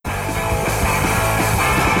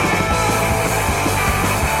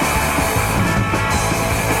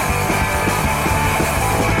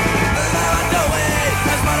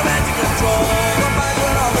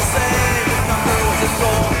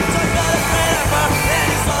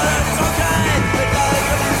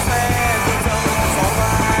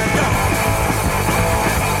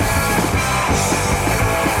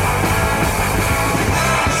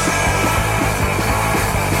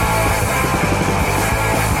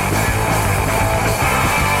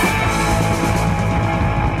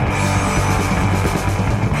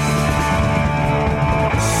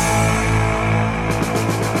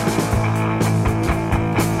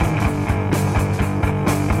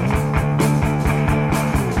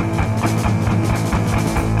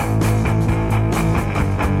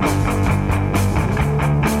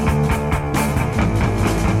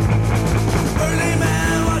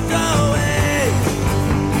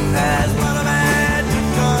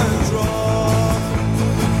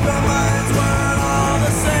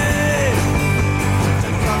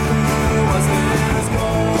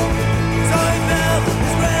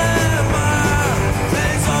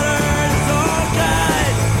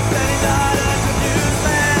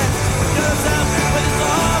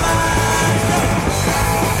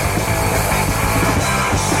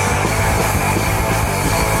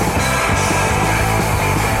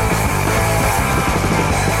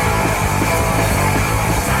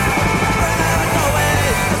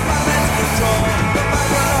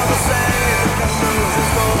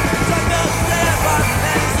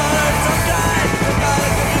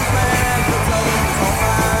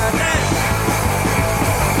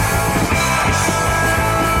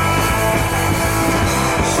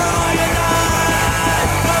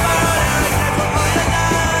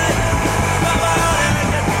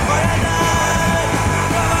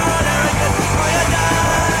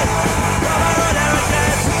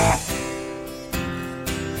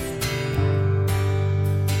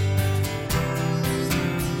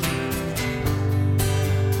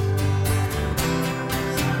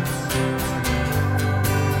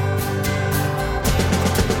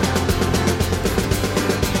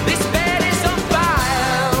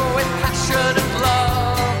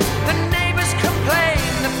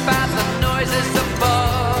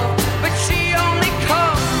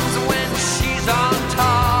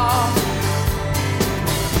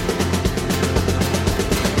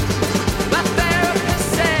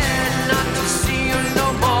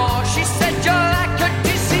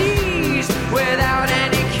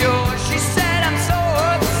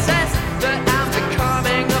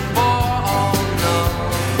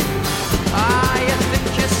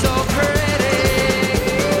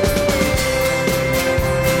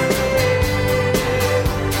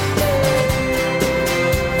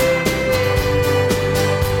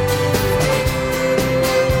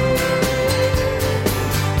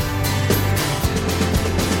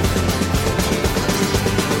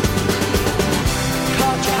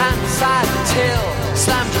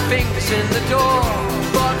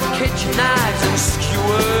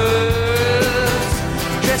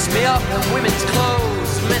Dress me up in women's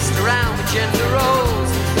clothes, messed around with gender roles,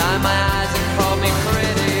 blind my eyes and called me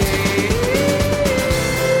pretty.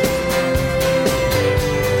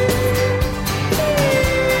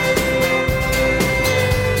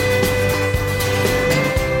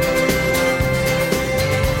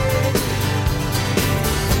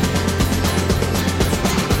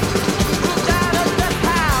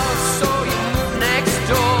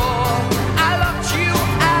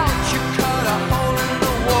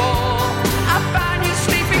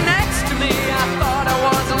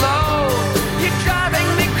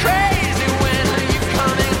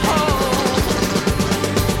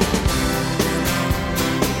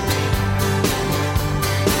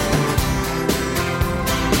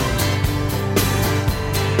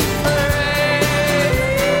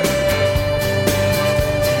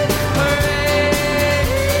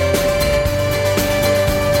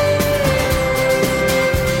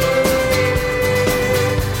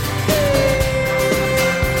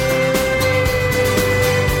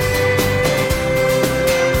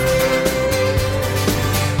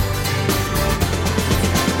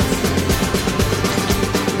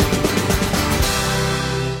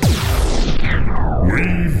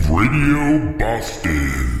 Radio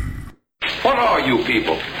Boston. What are you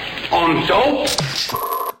people? On dope?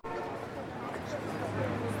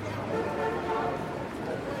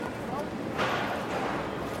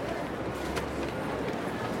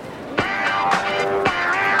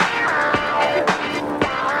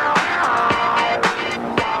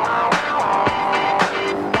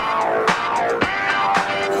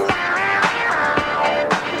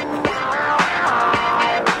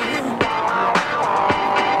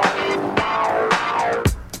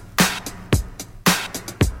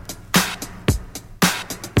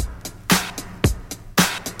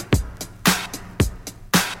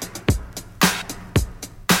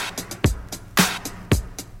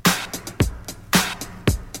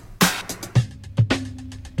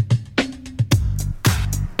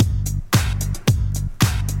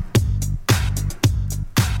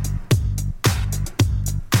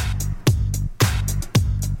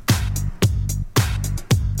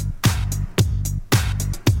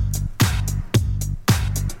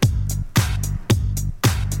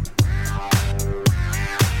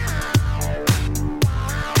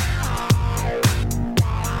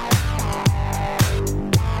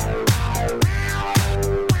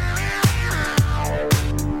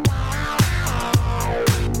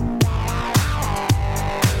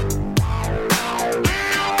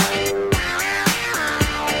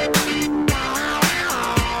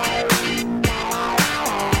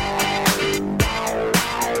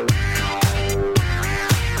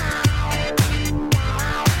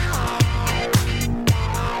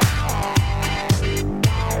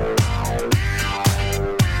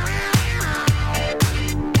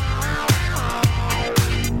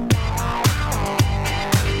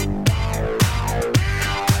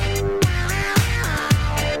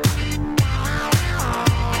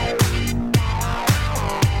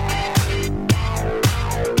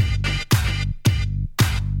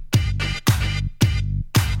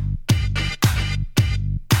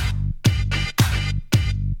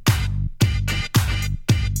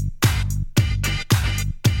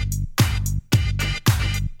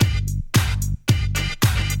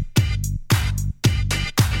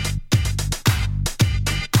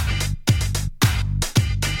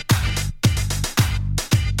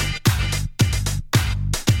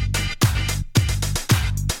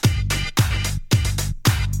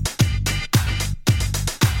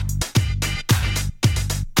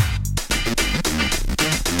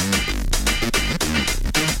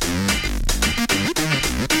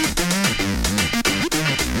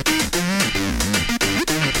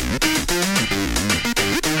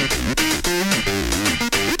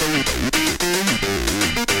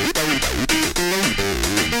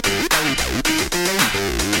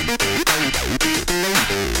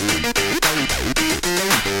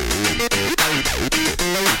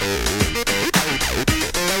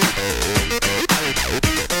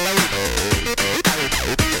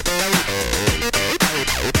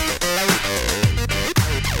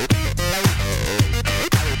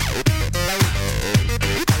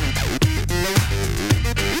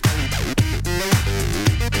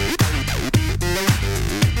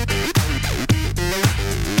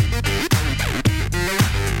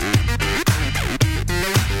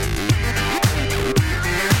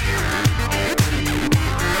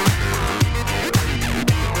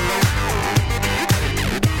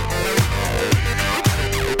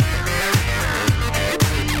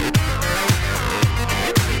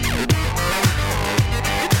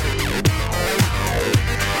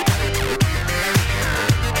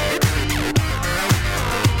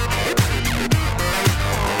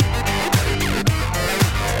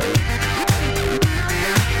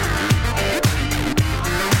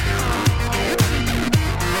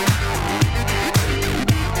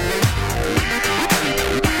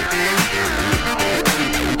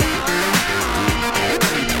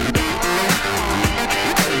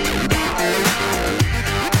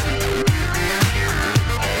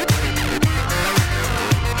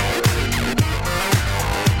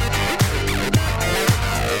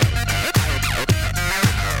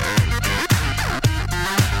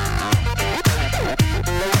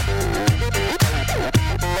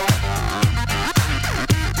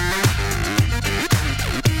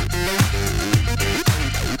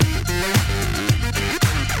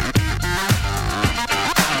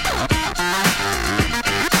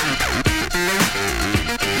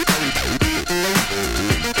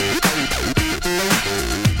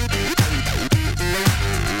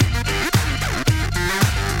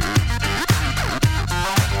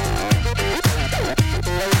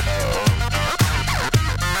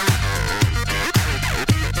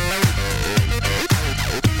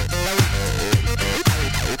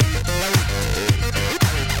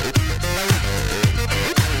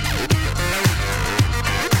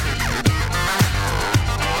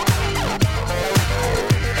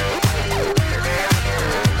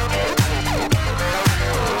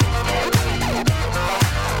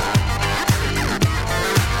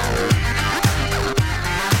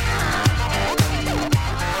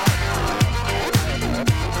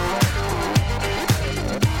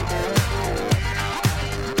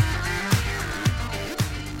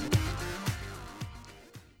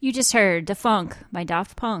 You just heard "Da Funk" by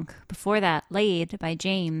Daft Punk. Before that, "Laid" by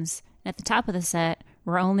James. And at the top of the set,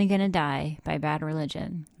 "We're Only Gonna Die" by Bad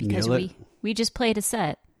Religion. Because we just played a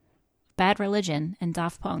set. Bad Religion and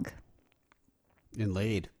Daft Punk. And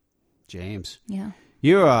Laid. James. Yeah.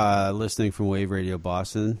 You're listening from Wave Radio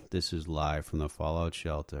Boston. This is live from the FallOut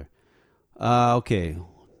shelter. Okay.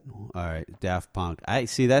 All right. Daft Punk. I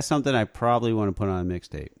see. That's something I probably want to put on a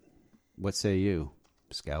mixtape. What say you,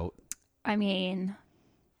 Scout? I mean,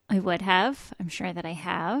 I would have. I'm sure that I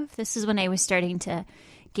have. This is when I was starting to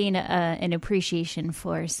gain an appreciation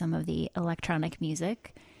for some of the electronic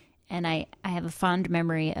music. And I have a fond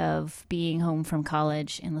memory of being home from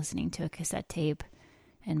college and listening to a cassette tape.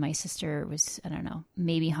 And my sister was, I don't know,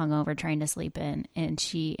 maybe hungover trying to sleep in. And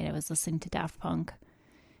I was listening to Daft Punk.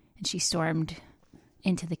 And she stormed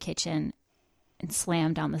into the kitchen and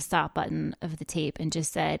slammed on the stop button of the tape and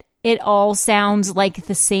just said, "It all sounds like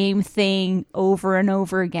the same thing over and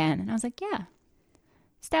over again." And I was like, yeah,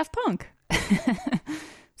 it's Daft Punk.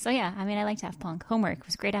 So yeah, I mean, I like Daft Punk. Homework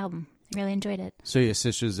was a great album. I really enjoyed it. So your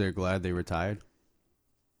sisters, they're glad they retired?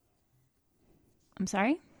 I'm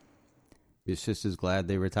sorry? Your sister's glad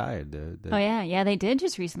they retired. Oh, yeah, they did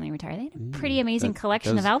just recently retire. They had a pretty amazing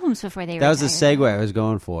collection of albums before they retired. That was the segue I was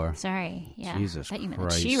going for. Sorry, yeah. Jesus I thought you meant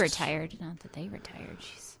Christ. that she retired, not that they retired.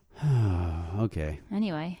 Okay.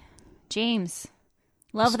 Anyway, James,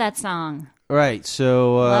 love that song. Right,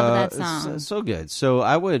 so love that song. So good. So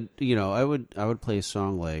I would play a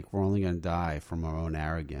song like "We're Only Gonna Die" from Our Own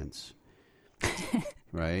Arrogance,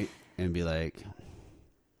 right? And be like,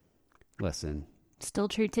 listen. Still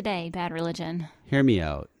true today, Bad Religion. Hear me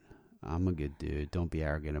out. I'm a good dude. Don't be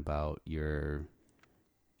arrogant about your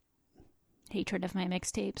hatred of my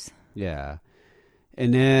mixtapes. Yeah.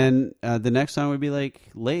 And then the next song would be like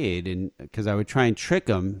 "Laid," and because I would try and trick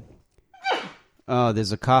them. Oh,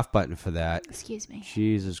 there's a cough button for that. Excuse me.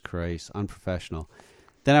 Jesus Christ, unprofessional.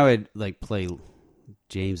 Then I would like play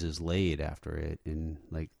James's "Laid" after it, and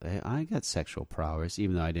like I got sexual prowess,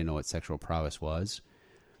 even though I didn't know what sexual prowess was.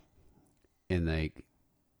 And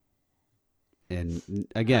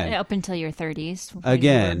again, up until your 30s.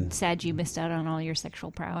 Again, you were sad you missed out on all your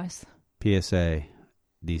sexual prowess. PSA: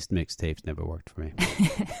 these mixtapes never worked for me.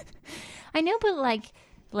 I know, but like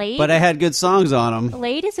 "Laid," but I had good songs on them.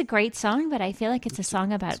 "Laid" is a great song, but I feel like it's a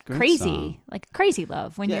song about crazy, like crazy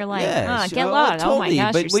love. When you're like, get lost. Totally. Oh my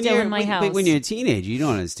gosh, but you're still in my house. But when you're a teenager, you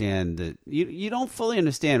don't understand that. You don't fully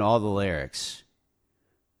understand all the lyrics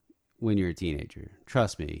when you're a teenager.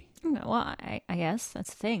 Trust me. Well, I guess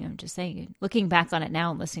that's the thing. I'm just saying, looking back on it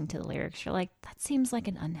now and listening to the lyrics, you're like, that seems like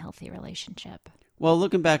an unhealthy relationship. Well,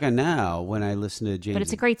 looking back on now, when I listen to James... But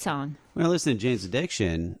it's a great song. When I listen to Jane's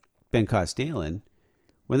Addiction, Ben Caught Stealing,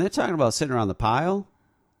 when they're talking about sitting around the pile,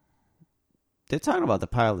 they're talking about the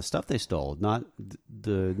pile of stuff they stole, not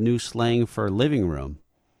the new slang for living room.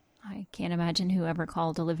 I can't imagine who ever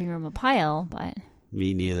called a living room a pile, but...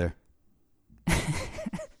 Me neither.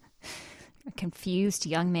 A confused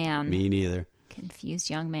young man. Me neither. Confused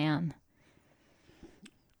young man.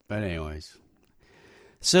 But anyways.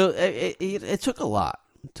 So it took a lot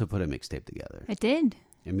to put a mixtape together. It did.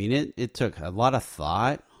 I mean, it took a lot of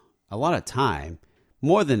thought, a lot of time,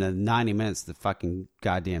 more than the 90 minutes the fucking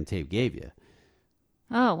goddamn tape gave you.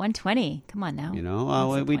 Oh, 120. Come on now. You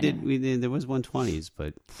know, we did. There was 120s,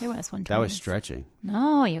 but there was 120s. That was stretching.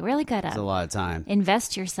 No, you really gotta. It's a lot of time.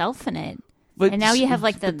 Invest yourself in it. But, and now you have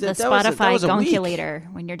like the Spotify calculator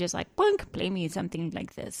when you're just like, "Bunk, play me something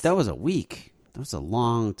like this." That was a week. That was a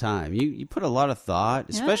long time. You put a lot of thought,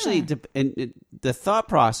 especially the thought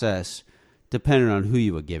process depended on who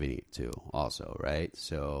you were giving it to also, right?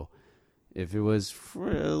 So if it was for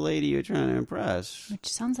a lady you're trying to impress. Which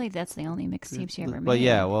sounds like that's the only mixtapes you ever made. But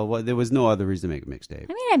yeah, well, there was no other reason to make a mixtape.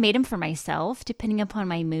 I mean, I made them for myself. Depending upon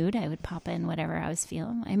my mood, I would pop in whatever I was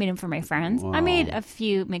feeling. I made them for my friends. Wow. I made a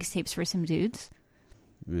few mixtapes for some dudes.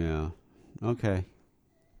 Yeah. Okay.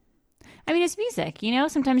 I mean, it's music, you know?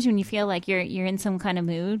 Sometimes when you feel like you're in some kind of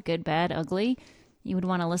mood, good, bad, ugly, you would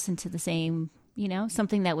want to listen to the same, you know,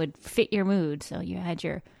 something that would fit your mood. So you had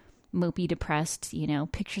your mopey, depressed, you know,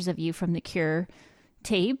 Pictures of You from The Cure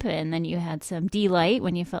tape, and then you had some D-Light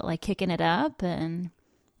when you felt like kicking it up and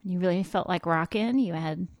you really felt like rocking. You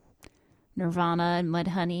had Nirvana and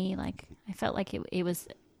Mudhoney. Like, I felt like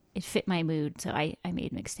it fit my mood, so I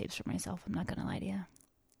made mixtapes for myself. I'm not going to lie to you.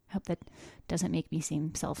 I hope that doesn't make me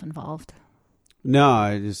seem self-involved. No,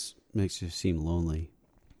 it just makes you seem lonely.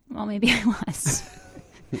 Well, maybe I was.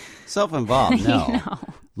 Self-involved, no. You know.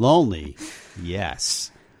 Lonely,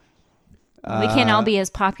 yes. We can't all be as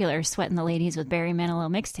popular sweating the ladies with Barry Manilow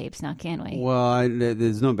mixtapes now, can we? Well,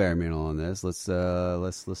 there's no Barry Manilow on this. Let's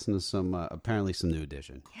listen to some apparently some New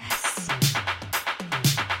Edition. Yes.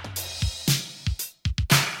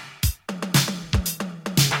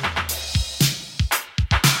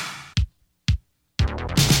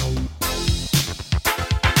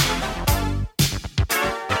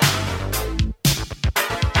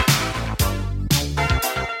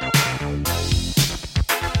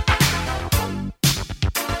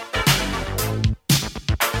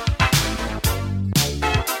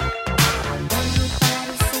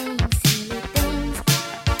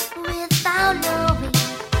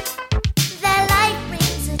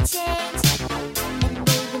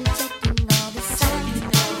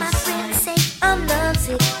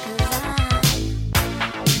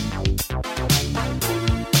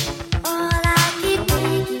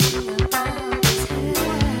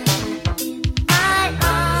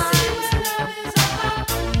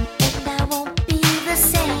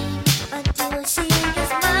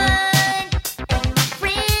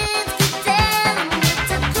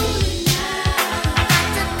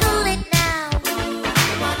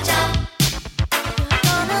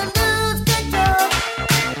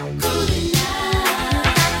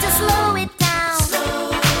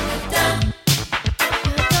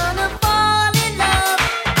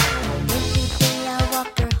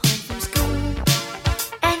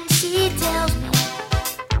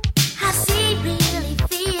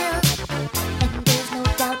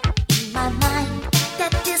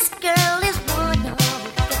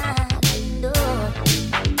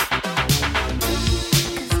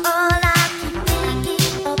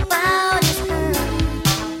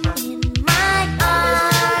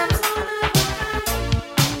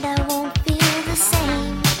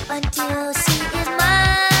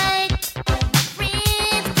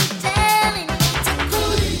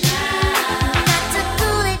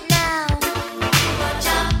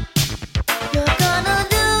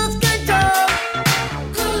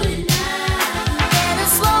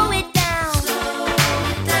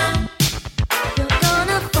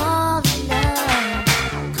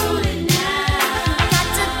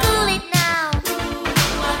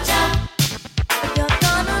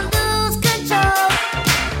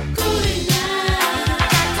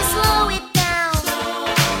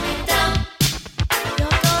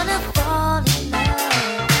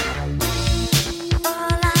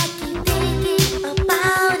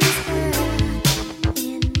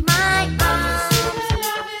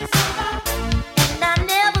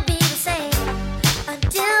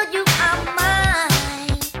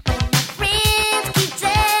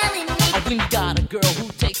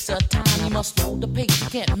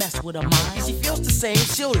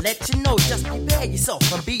 She'll let you know, just prepare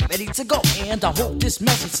yourself and be ready to go. And I hope this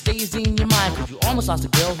message stays in your mind, cause you almost lost a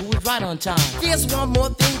girl who was right on time. There's one more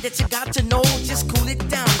thing that you got to know, just cool it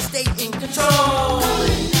down and stay in control. Cool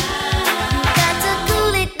it down. You got to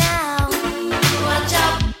cool it now. Watch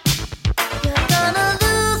out. You're gonna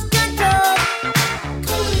lose control.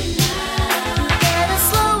 Cool it down. You gotta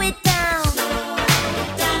slow it down. Slow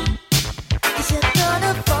it down. Cause you're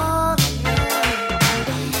gonna fall in love,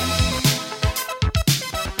 baby.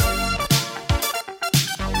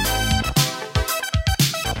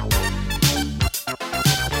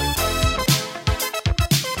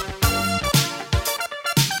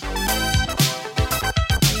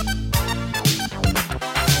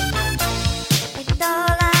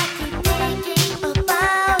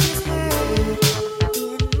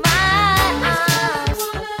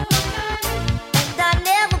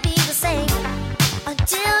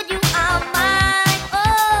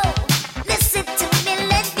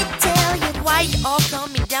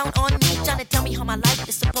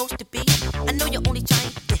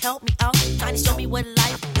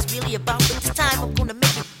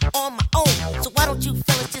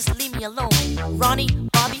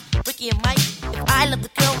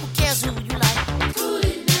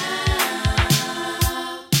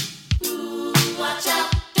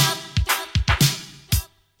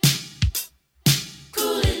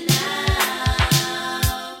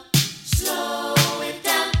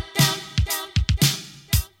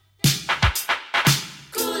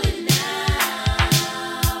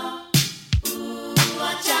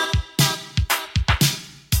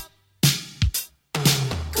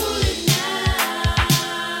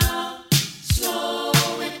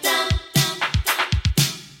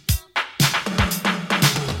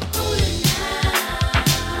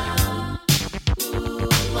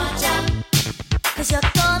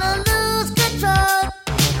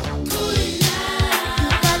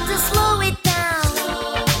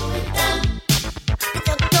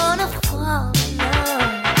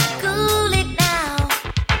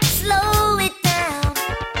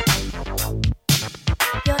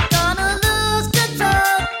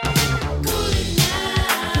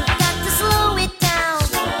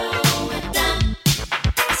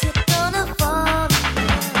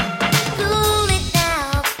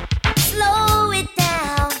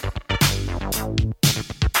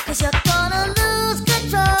 you're gonna lose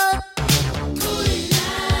control.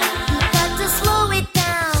 You got to slow it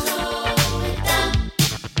down.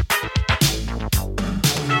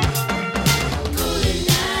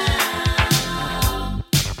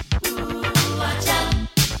 Watch out.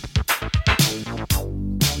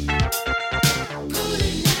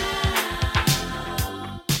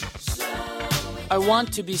 I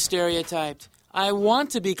want to be stereotyped. I want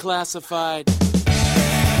to be classified.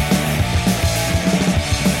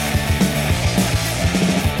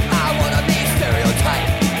 I wanna be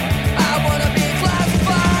stereotyped. I wanna be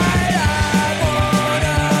classified. I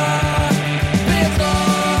wanna be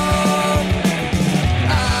alone. I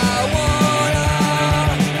wanna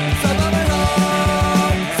suburban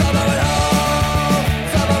home, suburban home,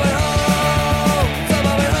 suburban home,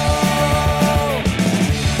 suburban home.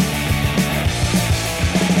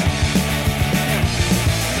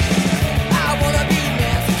 I wanna be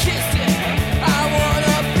masochistic. I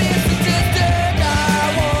wanna be sadistic. I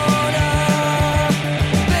wanna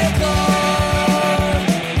be cold.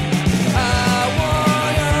 I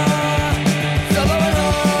wanna suburban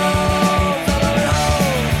home, suburban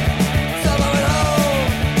home, suburban home,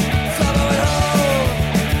 suburban home.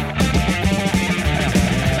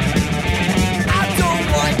 I don't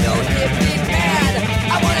want no hippie man.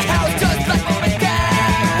 I want a house just like mom and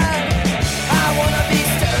dad. I wanna be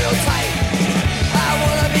stereotyped. I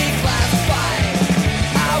wanna be classified.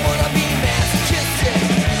 I wanna be masochistic.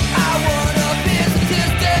 I wanna be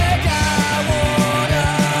sadistic. I wanna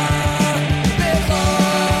be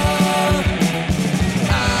cold.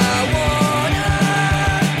 I wanna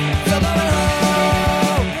suburban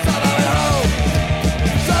home, suburban home,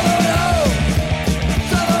 suburban home,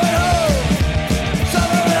 suburban home,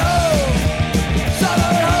 suburban home,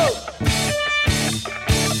 suburban home.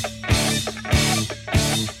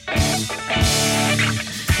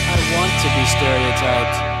 I want to be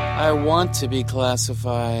stereotyped. I want to be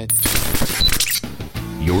classified.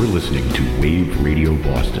 You're listening to Wave Radio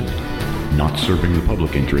Boston. Not serving the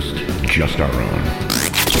public interest, just our own.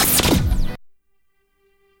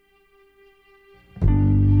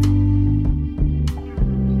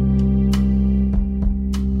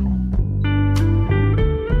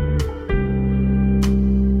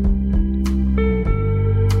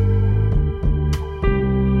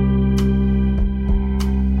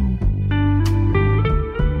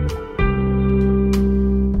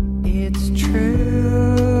 It's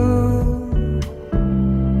true,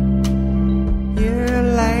 you're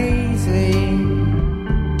lazy,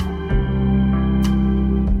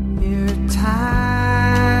 you're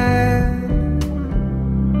tired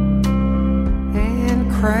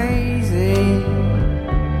and crazy,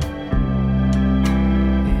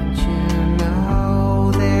 and you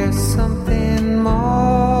know there's something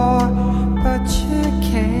more, but you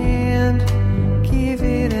can't give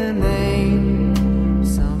it a name.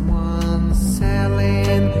 Someone's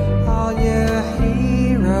selling all your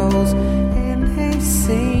heroes, and they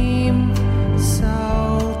seem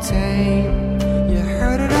so tame. You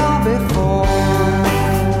heard it all before.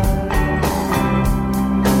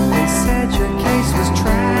 They said your case was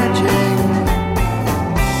tragic.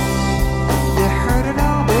 You heard it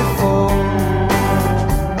all before.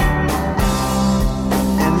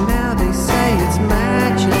 And now they say it's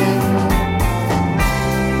magic.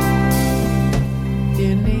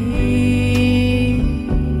 You need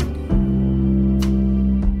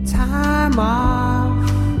time off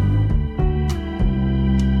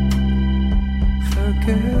for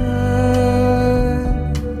good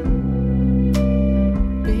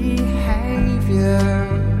behavior,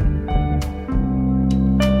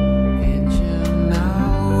 and you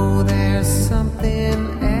know there's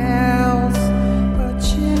something else, but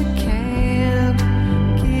you can't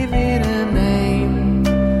give it a name.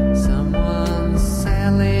 Someone's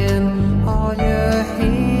selling all your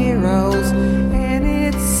heroes, and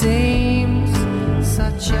it seems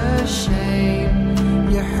such a shame.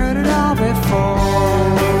 You heard it all before.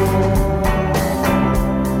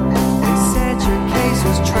 They said your case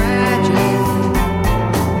was tragic.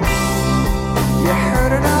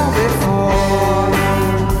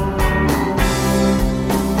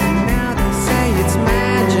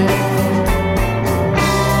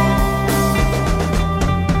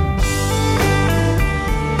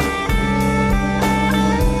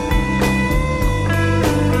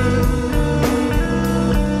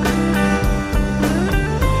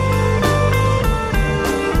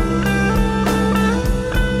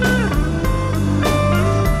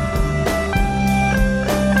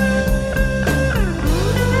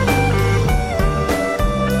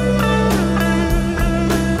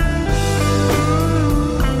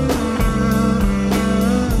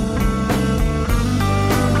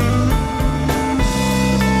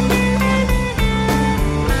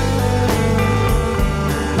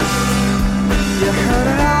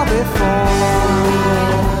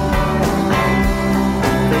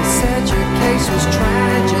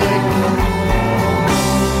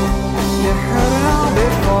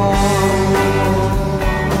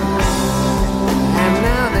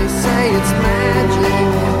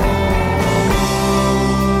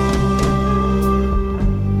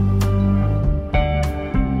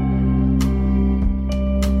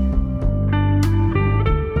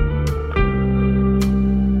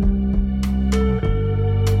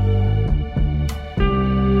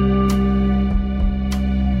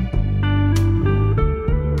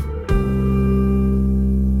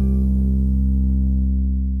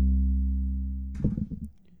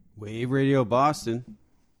 Wave Radio Boston.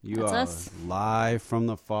 You That's are us. live from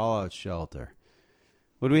the Fallout shelter.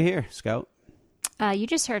 What do we hear, Scout? You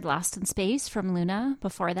just heard Lost in Space from Luna.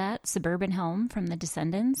 Before that, Suburban Home from The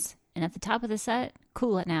Descendants. And at the top of the set,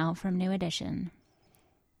 Cool It Now from New Edition.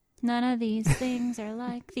 None of these things are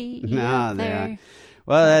like the No, they other. aren't.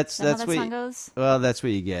 Well, that's Is that how what that song goes? Well, that's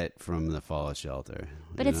what you get from the Fallout shelter.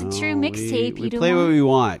 But You it's a know, true mixtape. We You don't play what want- we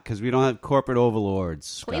want because we don't have corporate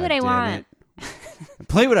overlords. Play God what I damn want. it.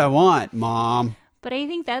 Play what I want, Mom. But I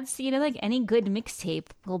think that's, like any good mixtape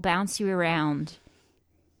will bounce you around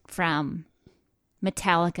from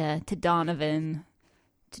Metallica to Donovan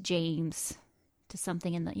to James to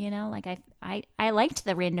something in the, like I liked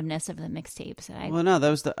the randomness of the mixtapes. Well, no,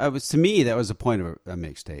 to me that was the point of a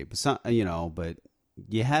mixtape. But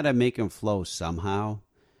you had to make them flow somehow,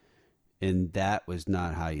 and that was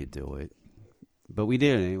not how you do it. But we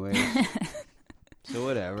did it anyway. So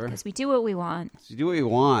whatever. Because we do what we want. So do what you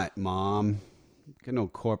want, Mom. Got no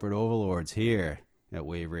corporate overlords here at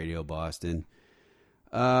Wave Radio Boston.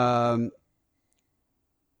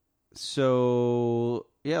 So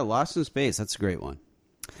yeah, Lost in Space. That's a great one.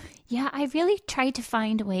 Yeah, I really tried to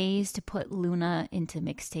find ways to put Luna into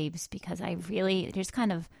mixtapes because there's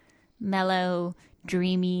kind of mellow,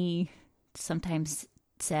 dreamy, sometimes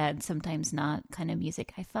sad, sometimes not kind of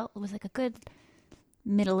music. I felt it was like a good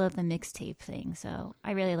middle of the mixtape thing. So I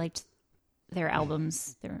really liked their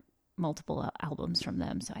albums. There are multiple albums from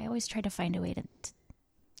them. So I always try to find a way to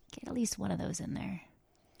get at least one of those in there.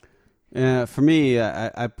 For me,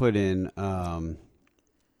 I put in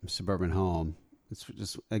Suburban Home. It's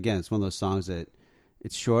just, again, it's one of those songs that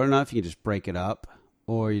it's short enough you can just break it up,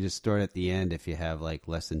 or you just start at the end if you have like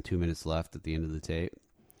less than 2 minutes left at the end of the tape,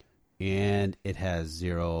 and it has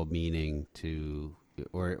zero meaning to,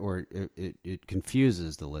 or it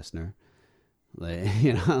confuses the listener. Like,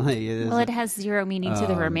 It has zero meaning to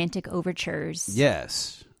the romantic overtures.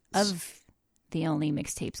 Yes. Of the only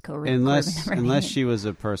mixtapes co-written. Unless she was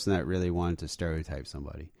a person that really wanted to stereotype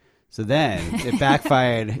somebody. So then it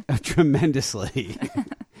backfired tremendously.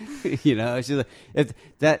 She's like, if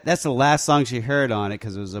that's the last song she heard on it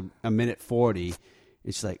because it was a minute 40.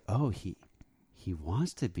 It's like, oh, he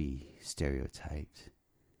wants to be stereotyped.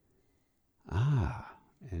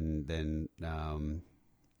 And then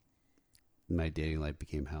my dating life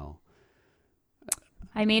became hell.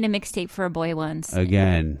 I made a mixtape for a boy once.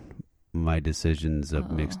 Again, my decisions of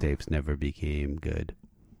mixtapes never became good.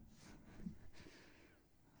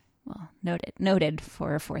 Well, noted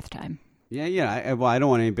for a fourth time. Yeah. I don't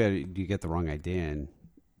want anybody to get the wrong idea and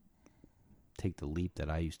take the leap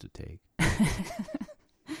that I used to take.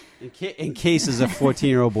 In case there's a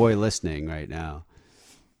 14-year-old boy listening right now.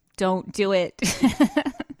 Don't do it.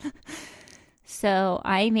 So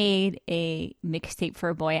I made a mixtape for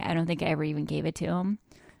a boy. I don't think I ever even gave it to him,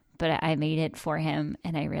 but I made it for him,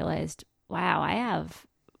 and I realized, wow, I have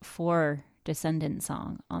 4 Descendant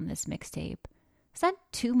songs on this mixtape. Is that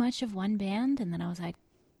too much of one band? And then I was like,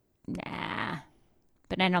 nah.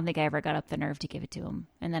 But I don't think I ever got up the nerve to give it to him.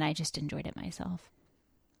 And then I just enjoyed it myself.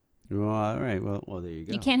 Well, all right. Well, there you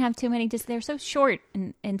go. You can't have too many. They're so short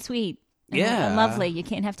and sweet. And lovely. You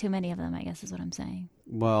can't have too many of them, I guess is what I'm saying.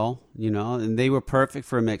 Well, and they were perfect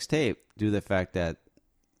for a mixtape due to the fact that,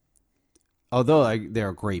 although they're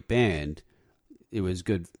a great band, it was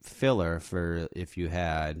good filler for if you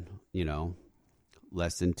had,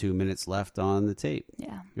 less than 2 minutes left on the tape.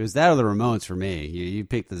 Yeah. It was that or the Ramones for me. You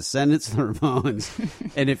picked the Descendants and the Ramones.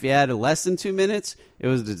 And if you had less than 2 minutes, it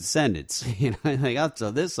was the Descendants. Like, I'll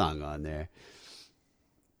throw this song on there.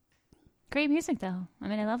 Great music, though. I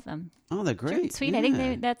mean, I love them. Oh, they're great. Short and sweet. Yeah. I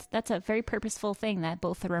think that's a very purposeful thing that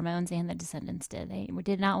both the Ramones and the Descendants did. They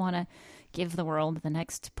did not want to give the world the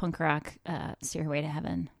next punk rock Stairway to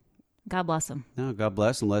Heaven. God bless them. No, God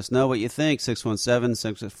bless them. Let us know what you think.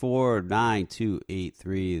 617-664-9283.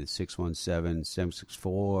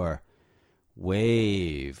 617-764.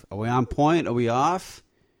 Wave. Are we on point? Are we off?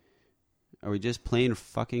 Are we just plain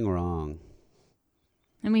fucking wrong?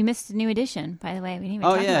 And we missed a New Edition, by the way. We didn't even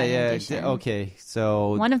talk about New Edition. Okay,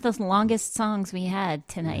 so one of the longest songs we had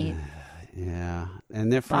tonight. Yeah,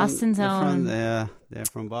 and they're from Boston's own. They're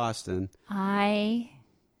from Boston. I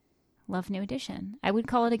love New Edition. I would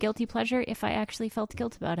call it a guilty pleasure if I actually felt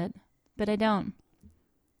guilt about it, but I don't.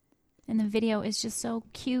 And the video is just so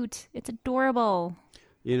cute. It's adorable.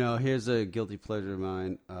 Here's a guilty pleasure of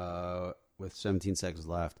mine. With 17 seconds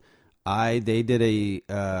left, they did a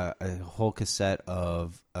whole cassette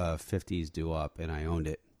of 50s doo-wop, and I owned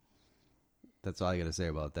it. That's all I got to say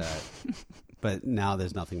about that. But now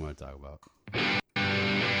there's nothing more to talk about.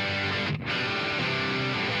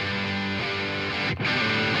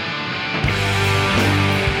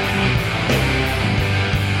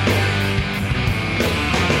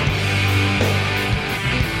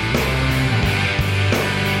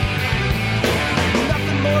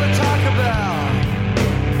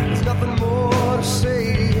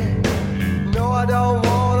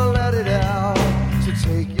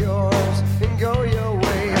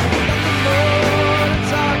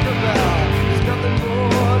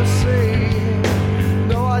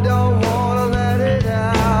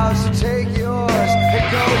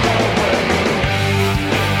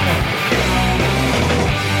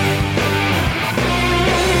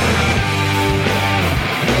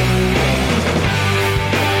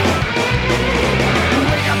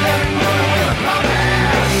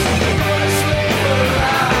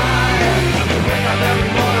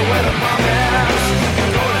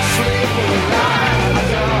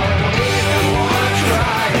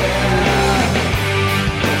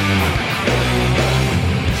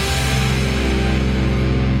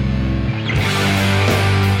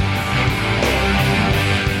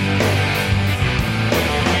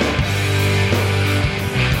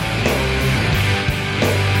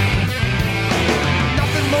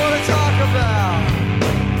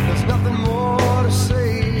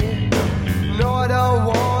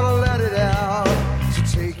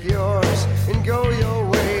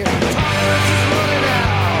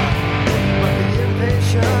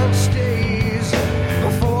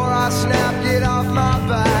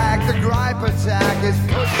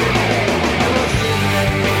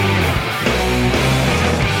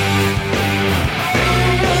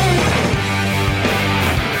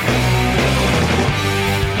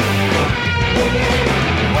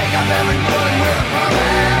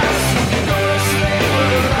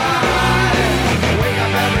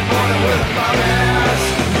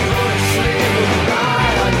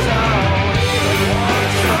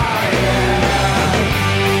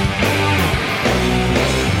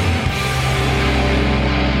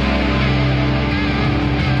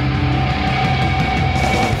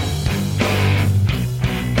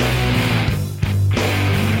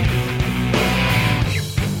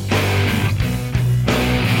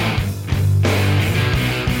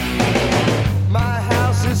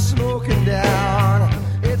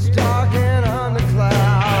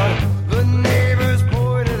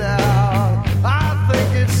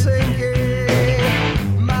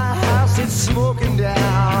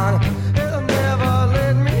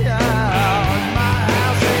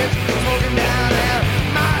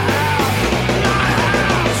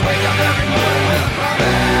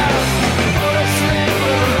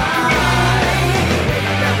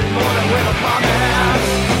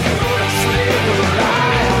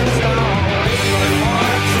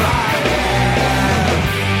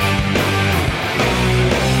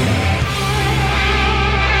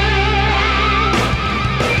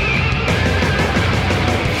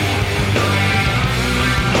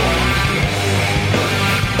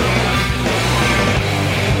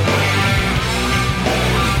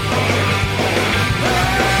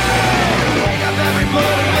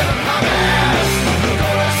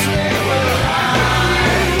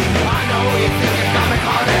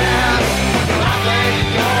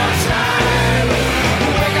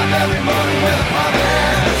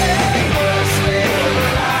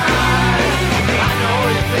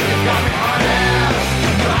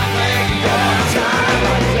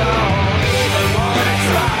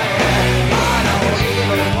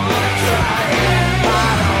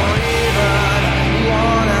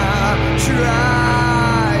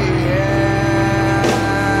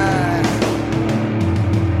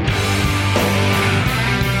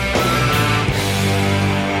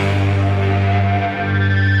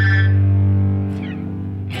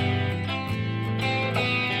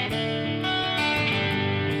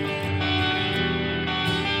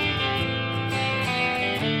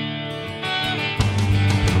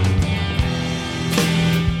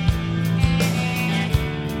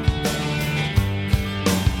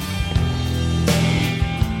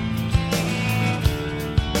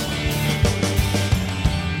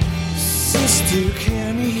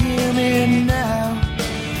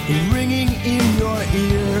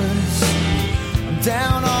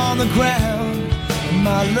 down on the ground.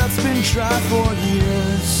 My love's been dry for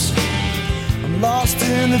years. I'm lost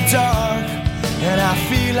in the dark, and I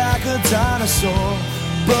feel like a dinosaur.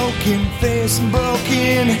 Broken face and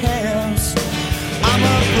broken hands. I'm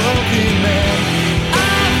a broken man.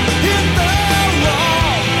 I've hit the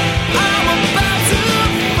wall. I'm about to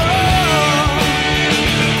fall,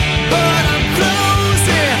 but I'm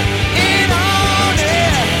closing in on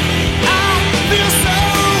it. I feel so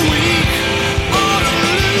weak on a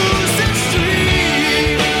losing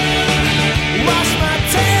streak. Watch my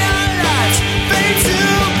taillights fade to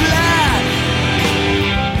black.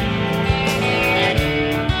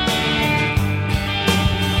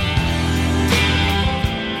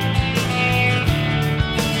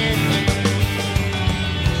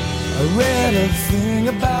 I read a thing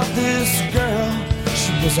about this girl.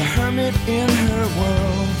 She was a hermit in her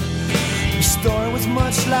world. Her story was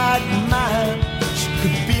much like mine. She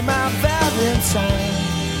could be my Valentine.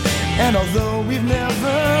 And although we've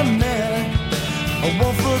never met, I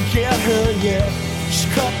won't forget her yet. She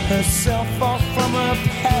cut herself off from her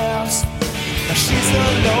past. Now she's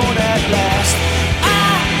alone at last. I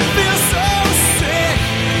feel so sick,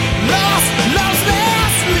 lost last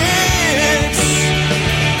licks.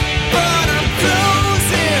 But I'm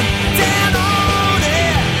closing down on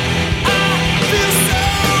it. I feel so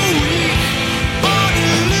weak on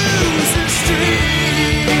a losing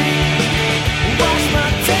streak. Watch my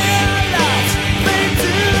taillights fade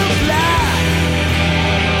to black.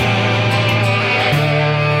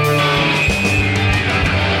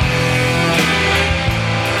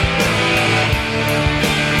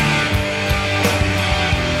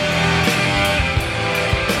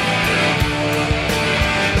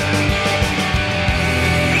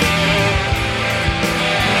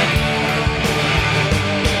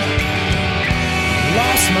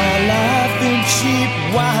 Lost my life in cheap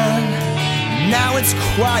wine. Now it's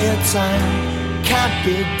quiet time. Can't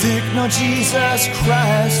predict no Jesus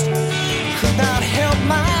Christ. Could not help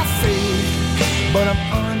my faith, but I'm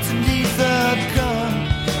underneath the gun.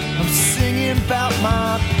 I'm singing about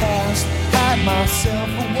my past. Had myself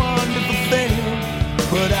a wonderful thing,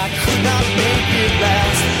 but I could not make it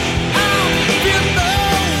last. I'm in the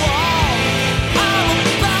wall. I'm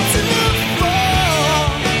about to fall,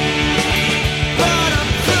 but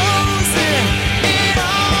I'm closing in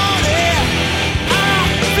on it. I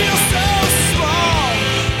feel so small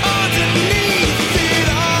underneath it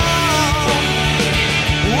all.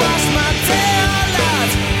 Watch my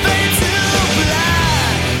taillights fade to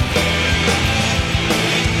black.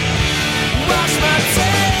 Watch my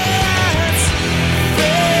taillights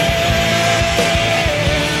fade.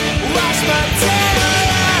 Watch my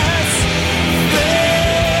taillights fade.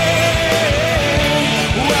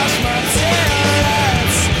 Watch my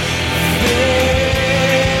taillights fade.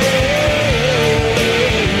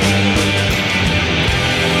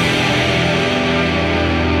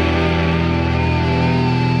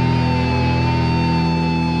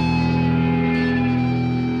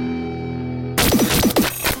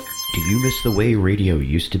 Do you miss the way radio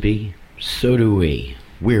used to be? So do we.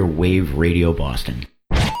 We're Wave Radio Boston.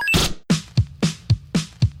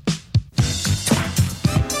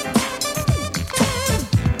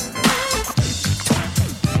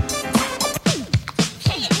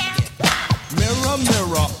 Mirror,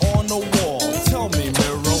 mirror on the wall, tell me,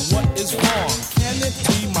 mirror, what is wrong? Can it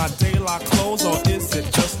be my daylight clothes, or is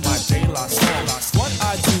it just my daylight song? What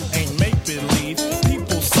I do ain't make-believe.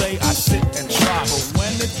 People say I sit and try, but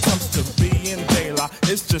when it comes to being daylight,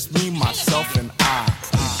 it's just me, myself, and I.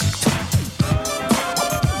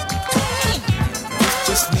 It's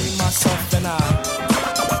just me, myself, and I.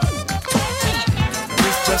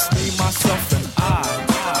 It's just me, myself, and I.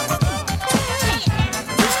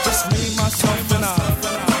 It's just me, myself, and I.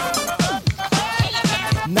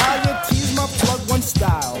 Now you tease my plug one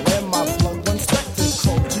style and my plug one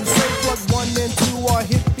spectacle. You say plug 1 and 2 are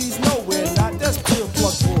hippies nowhere. Not that's pure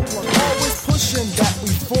plug bull. Always pushing that we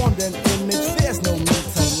formed an image. There's no need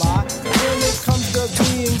to lie. When it comes to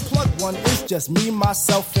being plug 1, it's just me,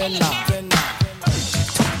 myself, and I.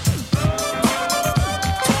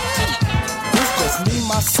 It's just me,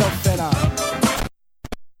 myself, and I.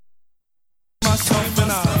 Myself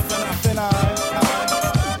and I.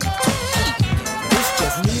 It's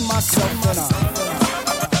just me, myself, and I.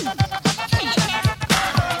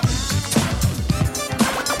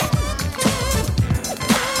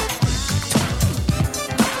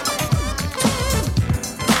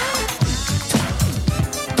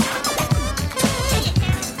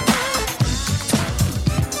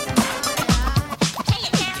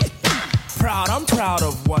 I'm proud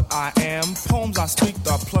of what I am. Poems I speak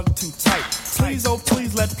are plugged too tight. Please, oh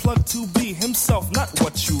please, let plug 2 be himself, not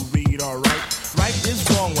is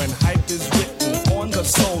wrong when hype is written on the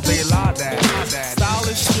soul. They lie that style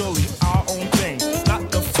is surely our own thing, not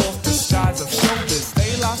the false disguise of showbiz.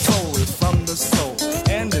 De La Soul is from the soul,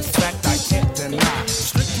 and in fact I can't deny.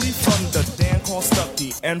 Strictly from the Dan called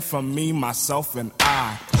Stucky, and from me, myself, and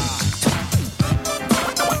I.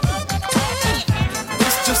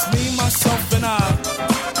 It's just me, myself, and I.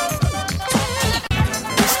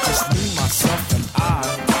 It's just me, myself, and I.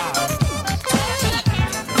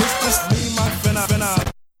 It's just me, my finna.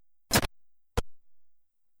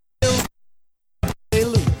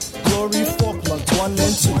 Glory for plug 1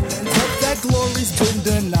 and 2. But that glory's been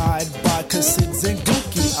denied by Cassids and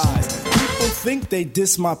Gookie eyes. People think they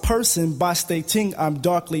diss my person by stating I'm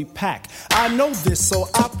darkly packed. I know this, so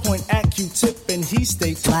I point at Q-Tip and he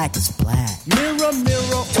states black is black. Mirror,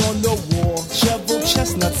 mirror on the wall, shovel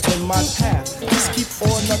chestnuts in my path. Just keep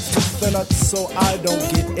all nuts with the nuts so I don't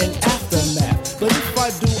get an aftermath. But if I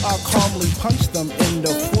do, I'll calmly punch them in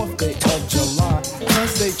the 4th day of July.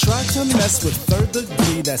 Cause they try to mess with 3rd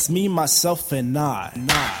degree, that's me, myself, and I.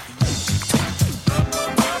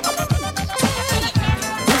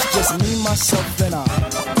 It's just me, myself, and I.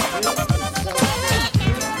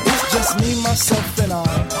 It's just me, myself, and I.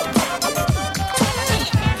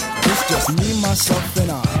 It's just me, myself,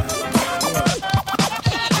 and I.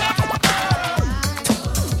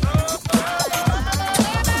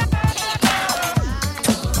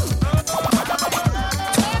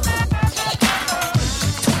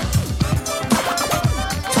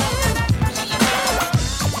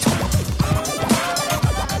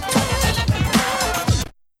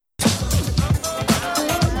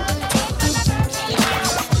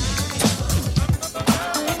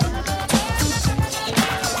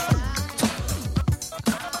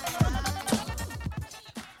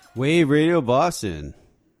 Wave Radio Boston,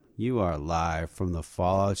 you are live from the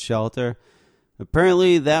Fallout shelter.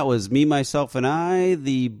 Apparently that was Me, Myself, and I,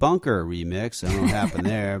 the Bunker remix. I don't know what happened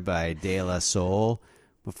there, by De La Soul.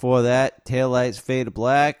 Before that, Taillights Fade to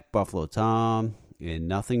Black, Buffalo Tom, and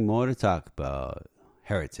Nothing More to Talk About,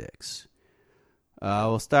 Heretics.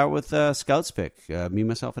 We'll start with Scout's pick, Me,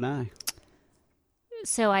 Myself, and I.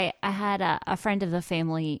 So I had a friend of the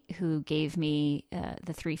family who gave me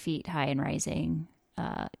the 3 Feet High and Rising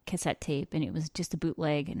cassette tape, and it was just a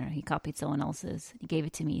bootleg, and he copied someone else's. He gave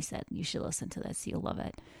it to me. He said, "You should listen to this. You'll love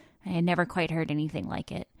it." I had never quite heard anything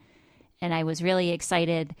like it, and I was really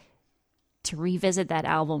excited to revisit that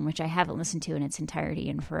album, which I haven't listened to in its entirety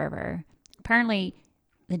in forever. Apparently,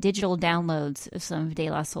 the digital downloads of some of De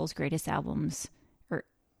La Soul's greatest albums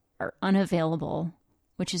are unavailable,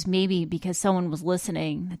 which is maybe because someone was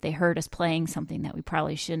listening, that they heard us playing something that we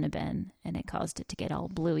probably shouldn't have been, and it caused it to get all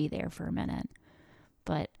bluey there for a minute.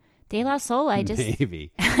 But De La Soul, I just...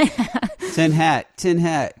 Maybe. Tin hat.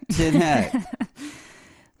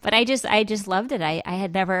 But I just loved it. I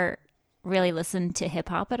had never really listened to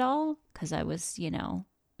hip-hop at all, because I was,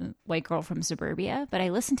 white girl from suburbia. But I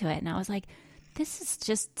listened to it, and I was like, this is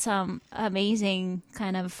just some amazing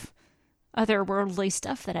kind of otherworldly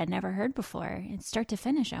stuff that I'd never heard before. And start to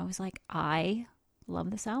finish, I was like, I love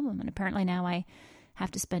this album. And apparently now I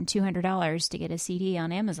have to spend $200 to get a CD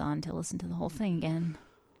on Amazon to listen to the whole thing again.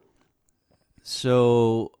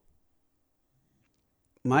 So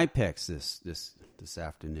my picks this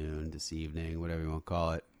afternoon, this evening, whatever you want to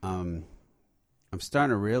call it, I'm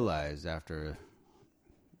starting to realize after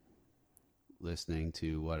listening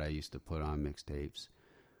to what I used to put on mixtapes.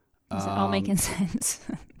 Is it all making sense?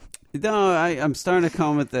 No, I'm starting to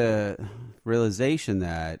come with the realization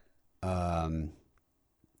that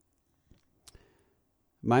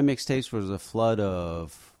my mixtapes was a flood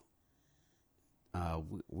of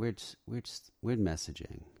weird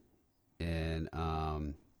messaging, and I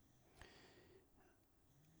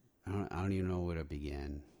don't even know where to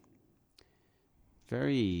begin.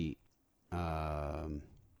 Very what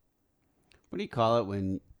do you call it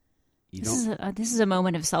when you don't? This is a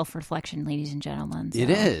moment of self-reflection, ladies and gentlemen. So it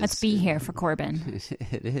is. Let's be here for Corbin.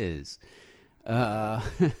 It is. What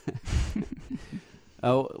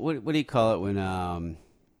do you call it when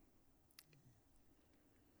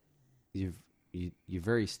you're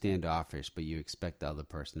very standoffish, but you expect the other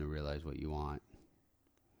person to realize what you want?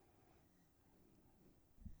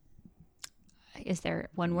 Is there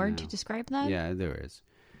one word to describe that? Yeah, there is.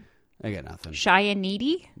 I got nothing. Shy and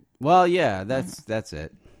needy? Well, yeah, that's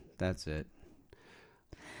it. That's it.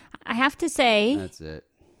 I have to say, that's it.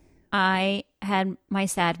 I had my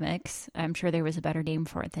sad mix. I'm sure there was a better name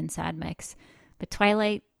for it than sad mix. But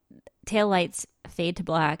Taillights Fade to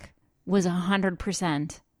Black was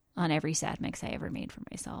 100% on every sad mix I ever made for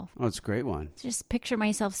myself. Oh, it's a great one. Just picture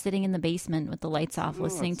myself sitting in the basement with the lights off,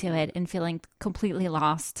 listening to it and feeling completely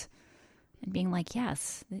lost. and being like,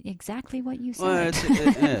 yes, exactly what you said.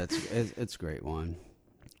 Well, it's a great one.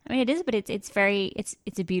 I mean, it is, but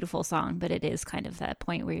it's a beautiful song, but it is kind of that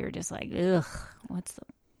point where you're just like, ugh, what's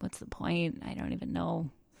the point? I don't even know.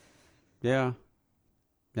 Yeah.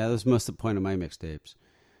 Yeah, that was most of the point of my mixtapes.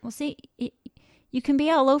 Well, see, you can be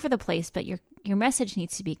all over the place, but your message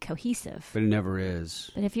needs to be cohesive. But it never is.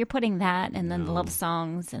 But if you're putting that and then the love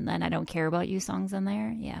songs and then I Don't Care About You songs in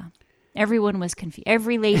there, yeah. Everyone was confused.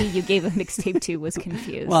 Every lady you gave a mixtape to was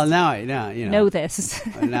confused. Well, now you know this.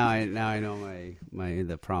 now I know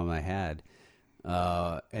the problem I had.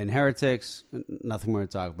 And Heretics, nothing more to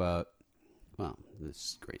talk about. Well, this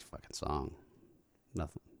is a great fucking song.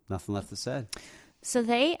 Nothing left to say. So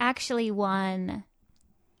they actually won.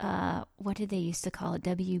 What did they used to call it?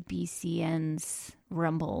 WBCN's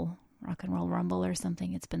Rumble, Rock and Roll Rumble or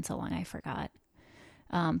something. It's been so long, I forgot.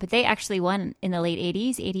 But they actually won in the late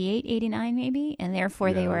 80s, 88, 89 maybe, and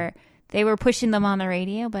therefore they were pushing them on the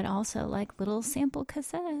radio, but also like little sample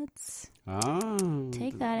cassettes. Oh.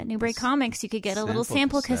 Take that at New Break Comics. You could get a little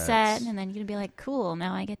sample cassette, and then you'd be like, cool,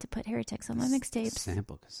 now I get to put Heretics on my mixtapes.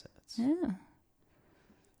 Sample cassettes. Yeah.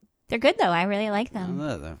 They're good, though. I really like them.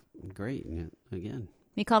 Oh, they're great. Again.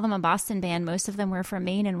 We call them a Boston band. Most of them were from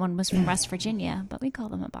Maine and one was from West Virginia, but we call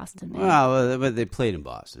them a Boston band. Well, but they played in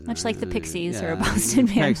Boston. Much like the Pixies are a Boston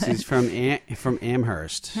band. Pixies from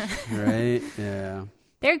Amherst, right? Yeah.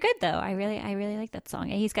 They're good, though. I really like that song.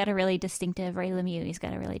 He's got a really distinctive, Ray Lemieux, he's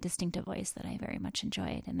got a really distinctive voice that I very much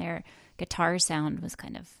enjoyed. And their guitar sound was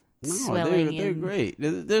kind of swelling. They're great.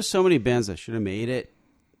 There's so many bands that should have made it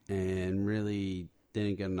and really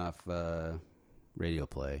didn't get enough radio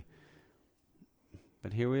play.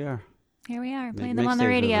 But here we are. Here we are, playing them on the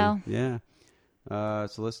radio. Yeah. So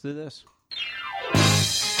let's do this.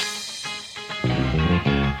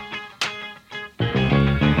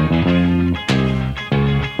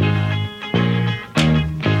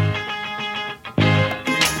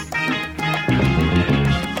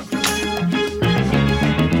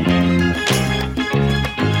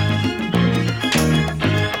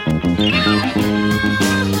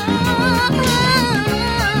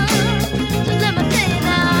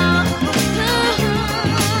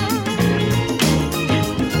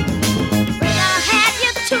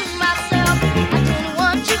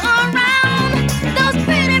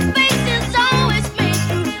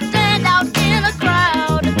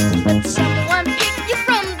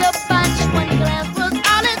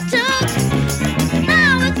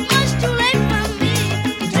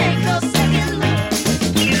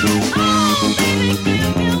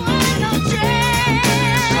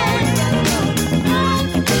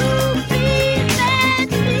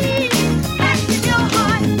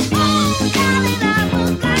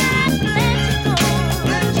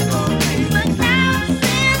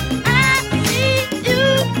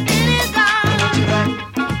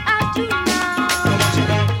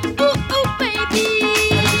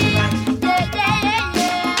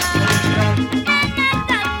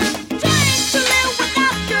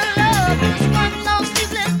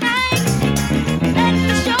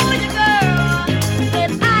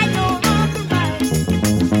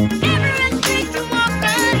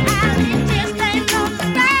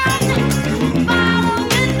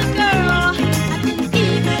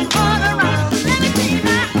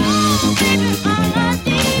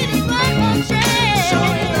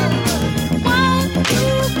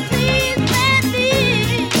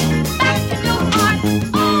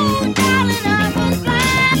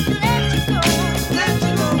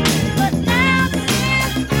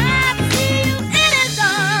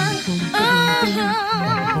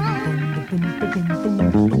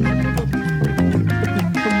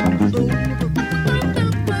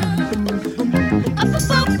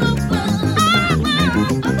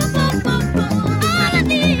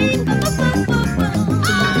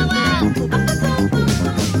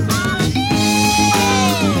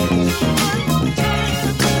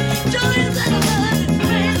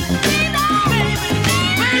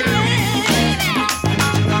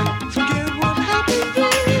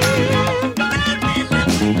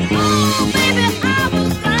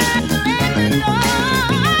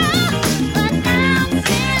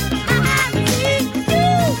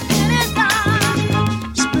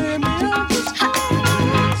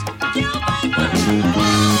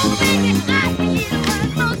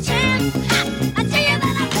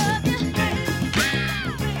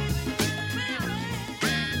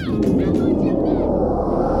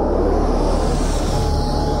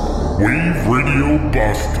 Wave Radio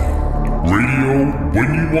Boston. Radio when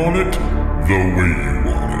you want it, the way you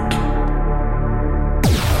want it.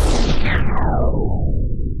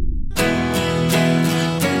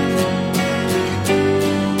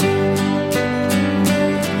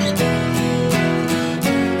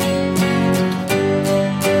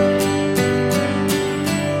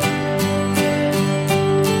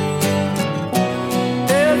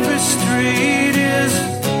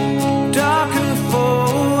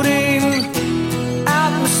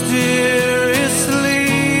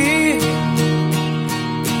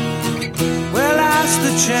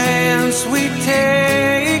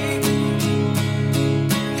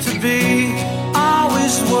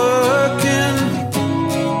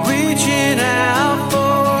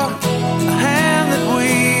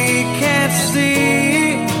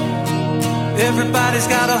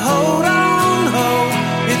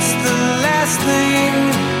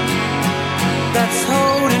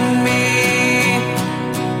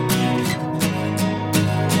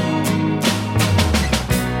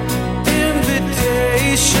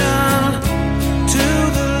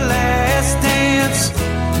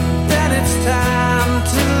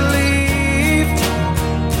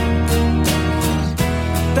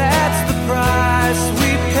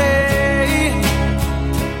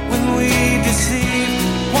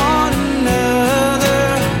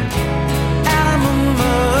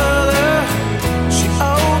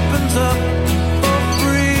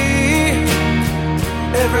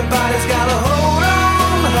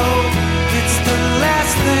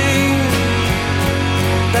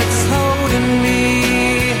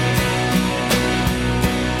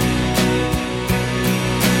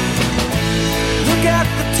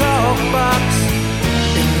 the talk box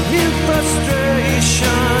in mute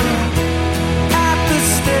frustration. At the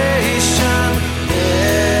station,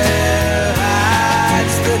 there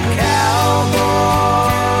hides the cowboy.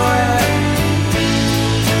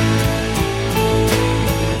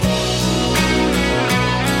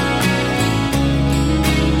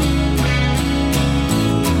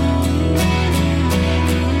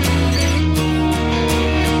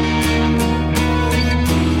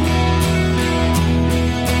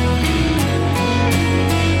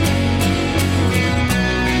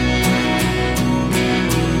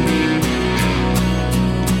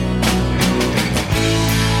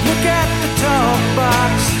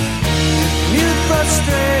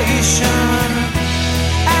 Frustration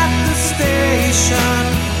at the station,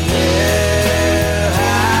 there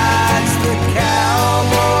hides the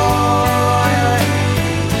cowboy.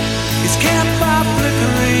 His campfire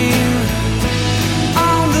flickering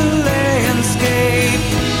on the landscape.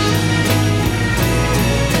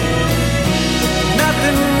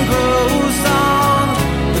 Nothing grows on,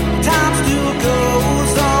 but time still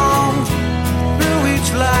goes on through each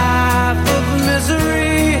life of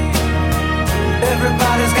misery.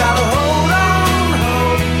 Everybody's got to hold on,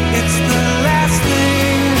 hope. It's the last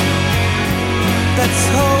thing that's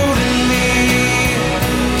holding me.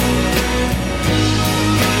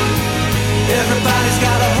 Everybody's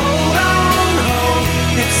got to hold on, hope.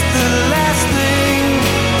 It's the last thing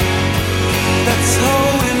that's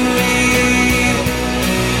holding me.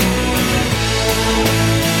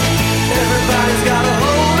 Everybody's got to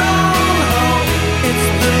hold on, hope. It's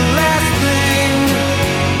the last thing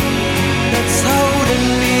that's holding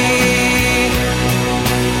me.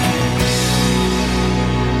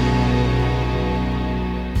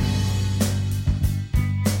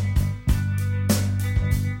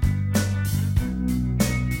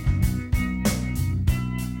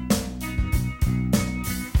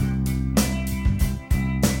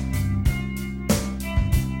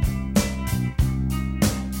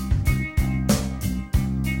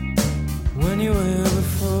 When you were here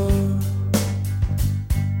before,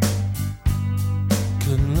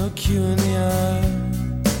 couldn't look you in the eye.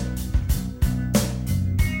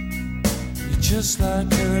 You're just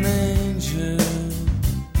like an angel.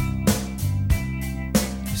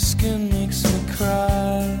 Your skin makes me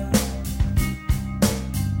cry.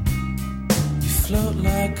 You float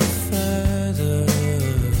like a feather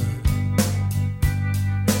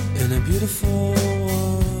in a beautiful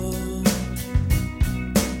world.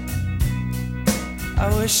 I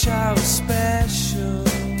wish I was special.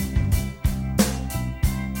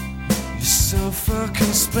 You're so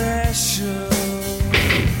fucking special.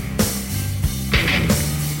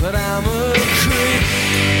 But I'm a creep.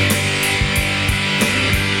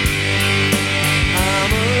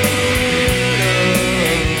 I'm a widow.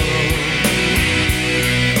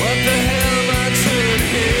 What the hell am I doing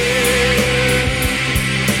here?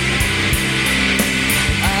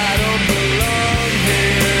 I don't belong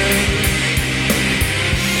here.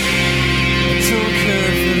 I don't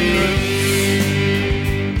care for the rest.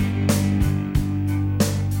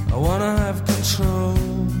 I wanna have control.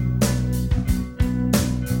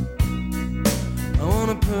 I want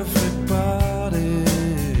a perfect body.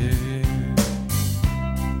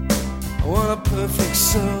 I want a perfect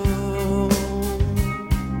soul.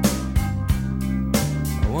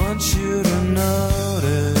 I want you to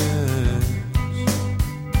notice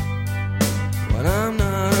when I'm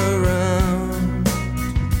not around.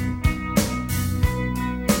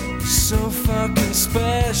 You're so fucking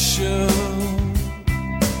special.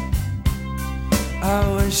 I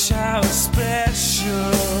wish I was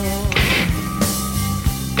special.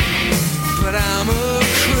 But I'm a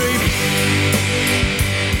creep.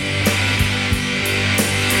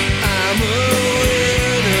 I'm a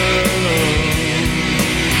widow.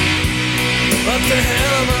 What the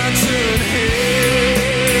hell am I doing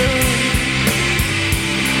here?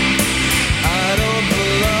 I don't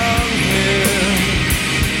belong here.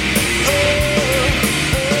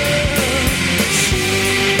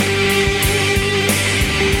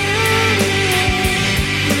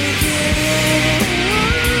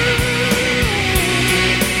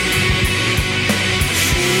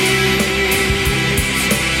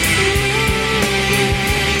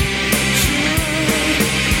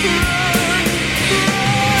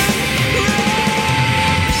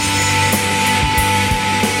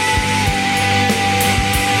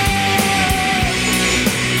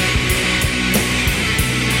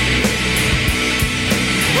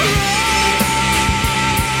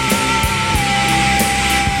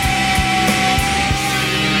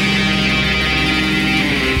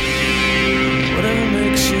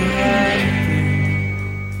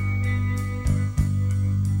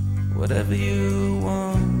 whatever you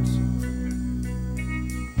want.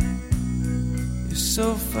 You're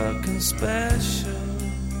so fucking special.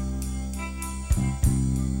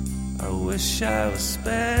 I wish I was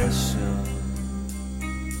special,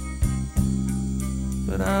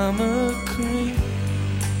 but I'm a creep.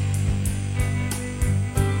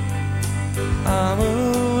 I'm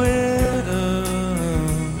a widow.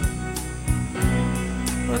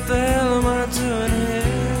 What the hell am I doing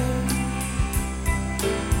here?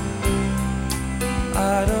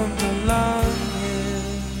 I don't belong here.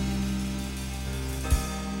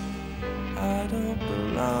 I don't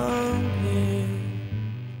belong here.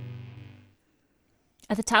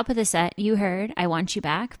 At the top of the set, you heard I Want You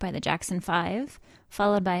Back by the Jackson 5,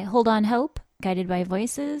 followed by Hold On Hope, Guided by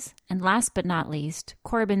Voices, and last but not least,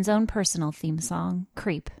 Corbin's own personal theme song,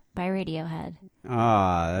 Creep by Radiohead.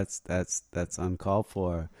 Ah, that's uncalled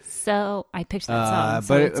for. So I picked that song,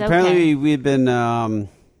 so but it's apparently okay. we've been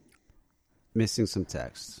missing some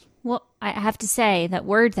text. Well, I have to say that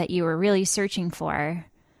word that you were really searching for,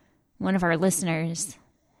 one of our listeners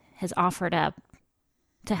has offered up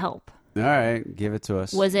to help. All right, give it to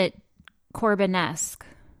us. Was it Corbin-esque?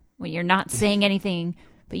 When you're not saying anything,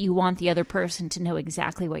 but you want the other person to know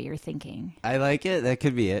exactly what you're thinking. I like it. That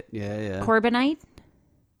could be it. Yeah. Corbinite?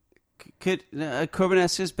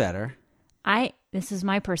 Corbin-esque is better. This is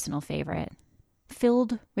my personal favorite.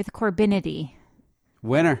 Filled with Corbinity.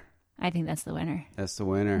 Winner. I think that's the winner. That's the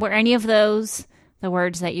winner. Were any of those the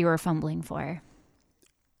words that you were fumbling for?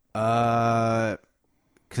 Because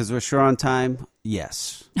we're short on time,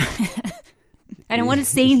 yes. I don't want to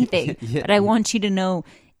say anything, Yeah. but I want you to know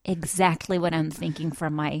exactly what I'm thinking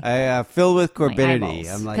from my filled with Corbinity. eyeballs.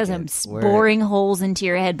 I'm like, because I'm boring holes into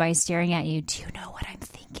your head by staring at you. Do you know what I'm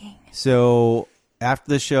thinking? So after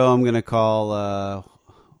the show, I'm going to call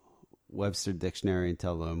Webster Dictionary and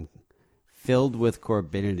tell them filled with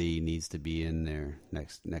Corbinity needs to be in there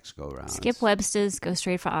next go round. Skip Webster's, go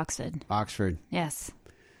straight for Oxford. Oxford. Yes.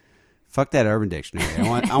 Fuck that Urban Dictionary.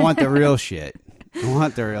 I want the real shit. I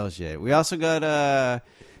want the real shit. We also got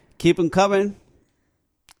Keep 'Em Coming.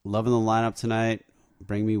 Loving the lineup tonight.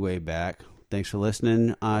 Bring Me Way Back. Thanks for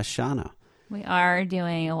listening, Shauna. We are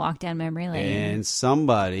doing a walk down memory lane. And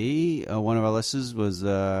somebody, one of our listeners, was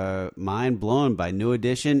mind blown by New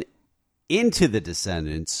Edition Into the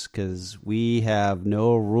Descendants, because we have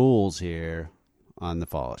no rules here on the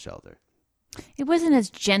Fallout Shelter. It wasn't as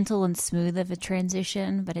gentle and smooth of a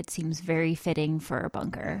transition, but it seems very fitting for a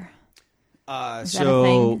bunker. Is that a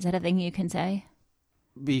thing? Is that a thing you can say?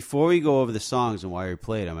 Before we go over the songs and why we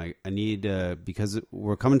played them, I need, because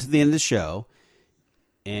we're coming to the end of the show,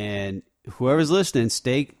 and whoever's listening,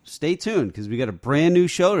 stay tuned, because we got a brand new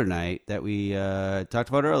show tonight that we talked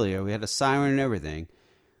about earlier. We had a siren and everything.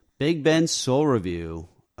 Big Ben's Soul Review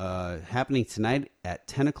happening tonight at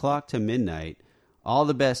 10 o'clock to midnight. All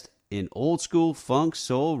the best in old school funk,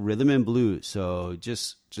 soul, rhythm, and blues. So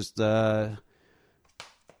just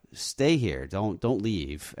stay here. Don't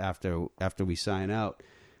leave after we sign out.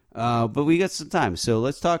 But we got some time, so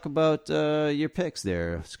let's talk about your picks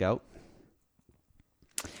there, Scout.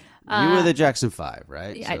 You were the Jackson 5,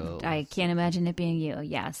 right? I can't imagine it being you.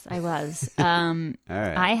 Yes, I was. All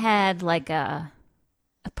right. I had like a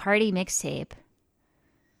party mixtape.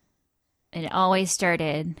 And it always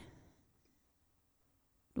started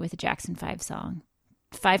with a Jackson 5 song.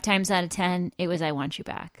 5 times out of 10, it was I Want You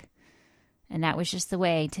Back. And that was just the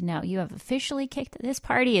way to know you have officially kicked. This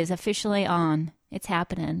party is officially on. It's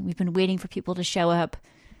happening. We've been waiting for people to show up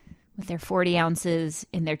with their 40 ounces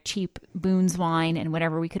in their cheap Boone's wine and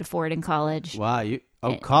whatever we could afford in college. Wow.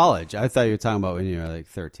 College. I thought you were talking about when you were like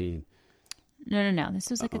 13. No.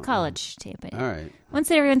 This was like a college tape. All right.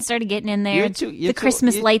 Once everyone started getting in there, the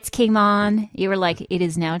Christmas lights came on. You were like, it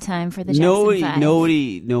is now time for the Jackson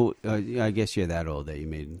 5. I guess you're that old that you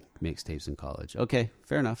made mixtapes in college. Okay,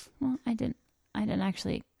 fair enough. Well, I didn't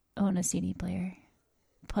actually own a CD player.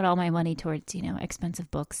 Put all my money towards,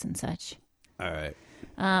 expensive books and such. All right.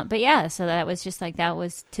 But yeah, so that was just like, that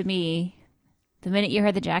was, to me, the minute you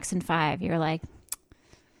heard the Jackson 5, you were like,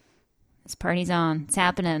 this party's on. It's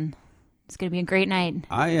happening. It's going to be a great night.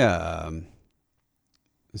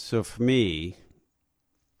 So for me,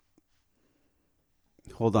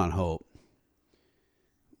 Hold On Hope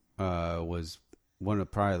was one of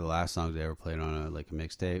probably the last songs I ever played on a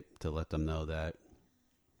mixtape to let them know that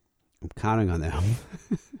I'm counting on them.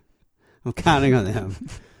 I'm counting on them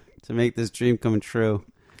to make this dream come true.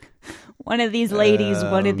 One of these ladies,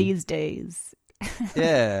 one of these days.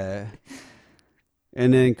 Yeah.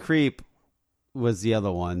 And then Creep, was the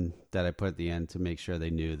other one that I put at the end to make sure they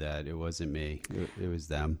knew that it wasn't me. It was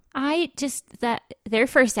them. Their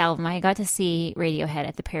first album, I got to see Radiohead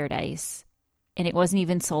at the Paradise, and it wasn't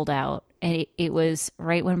even sold out. And it was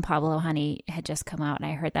right when Pablo Honey had just come out, and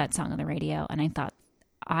I heard that song on the radio, and I thought,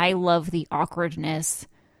 I love the awkwardness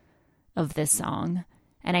of this song.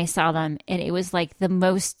 And I saw them, and it was like the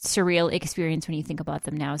most surreal experience when you think about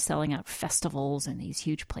them now selling out festivals and these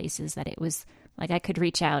huge places, that it was like I could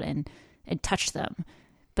reach out and touch them.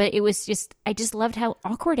 But it was just, I just loved how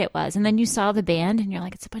awkward it was. And then you saw the band, and you're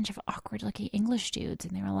like, it's a bunch of awkward looking English dudes.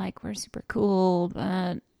 And they were like, we're super cool,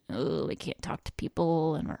 but we can't talk to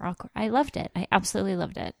people, and we're awkward. I loved it. I absolutely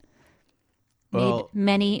loved it. Made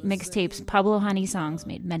many mixtapes. Pablo Honey songs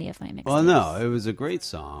made many of my mixtapes. Well, no, it was a great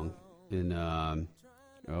song. And,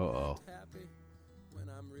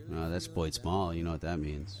 that's Boyd Small. You know what that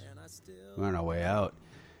means. We're on our way out.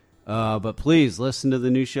 But please listen to the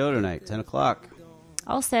new show tonight, 10 o'clock.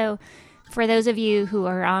 Also, for those of you who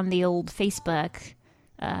are on the old Facebook,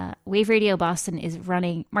 Wave Radio Boston is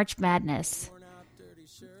running March Madness.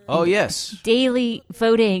 Oh, yes. Daily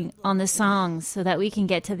voting on the songs so that we can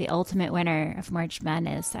get to the ultimate winner of March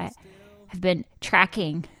Madness. I have been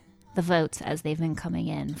tracking the votes as they've been coming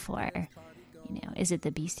in for, is it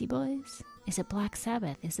the Beastie Boys? Is it Black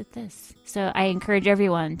Sabbath? Is it this? So I encourage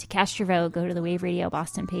everyone to cast your vote. Go to the Wave Radio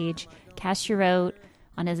Boston page. Cast your vote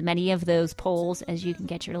on as many of those polls as you can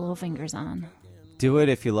get your little fingers on. Do it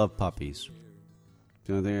if you love puppies.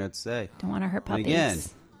 The only thing I'd say. Don't want to hurt puppies. And again,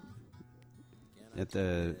 at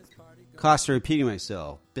the cost of repeating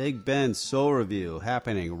myself, Big Ben's Soul Review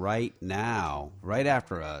happening right now, right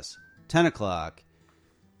after us, 10 o'clock.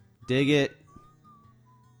 Dig it.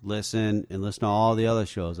 Listen to all the other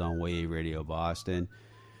shows on Wave Radio Boston.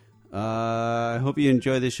 I hope you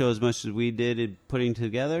enjoy this show as much as we did in putting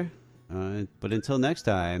together. But until next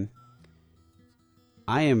time,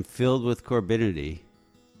 I am filled with corbidity,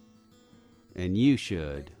 and you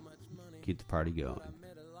should keep the party going.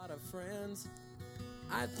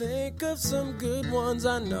 I think of some good ones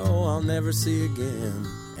I know I'll never see again,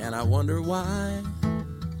 and I wonder why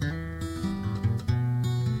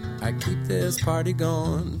I keep this party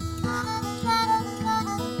going.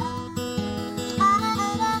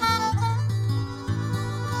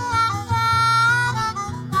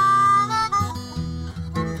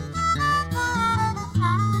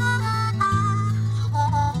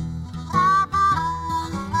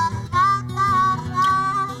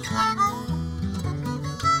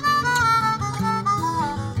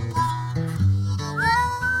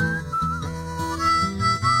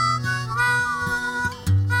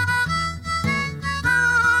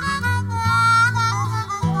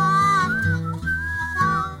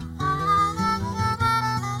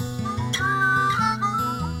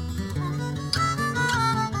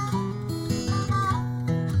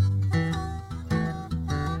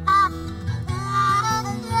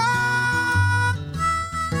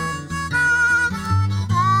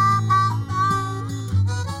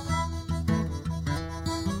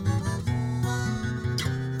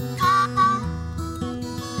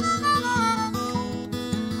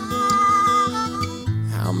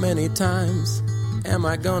 Many times am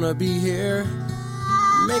I gonna be here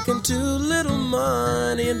making too little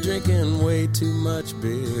money and drinking way too much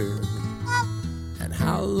beer? And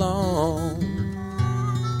how long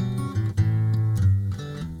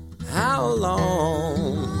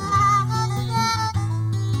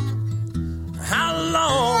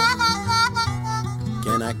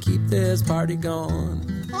can I keep this party going?